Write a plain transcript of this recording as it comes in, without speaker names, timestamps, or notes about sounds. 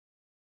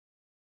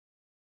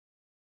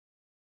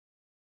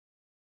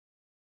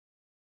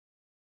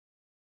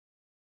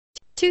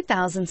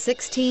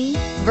2016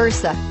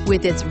 Versa.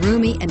 With its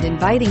roomy and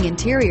inviting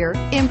interior,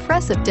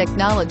 impressive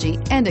technology,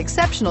 and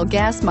exceptional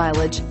gas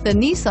mileage, the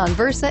Nissan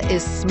Versa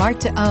is smart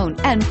to own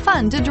and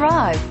fun to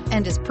drive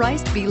and is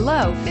priced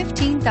below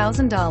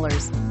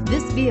 $15,000.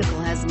 This vehicle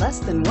has less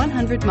than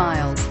 100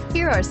 miles.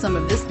 Here are some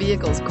of this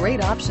vehicle's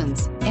great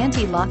options: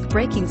 anti-lock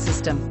braking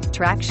system,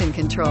 traction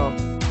control,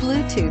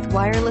 Bluetooth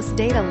wireless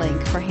data link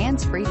for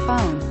hands-free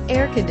phone,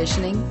 air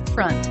conditioning,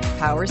 front,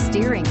 power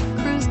steering,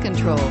 cruise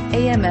control,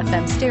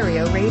 AM/FM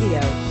stereo radio,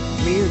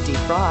 rear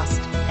defrost,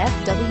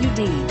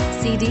 FWD,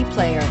 CD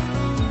player.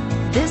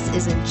 This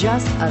isn't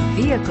just a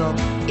vehicle,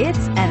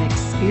 it's an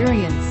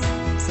experience.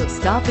 So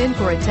stop in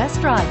for a test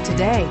drive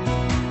today.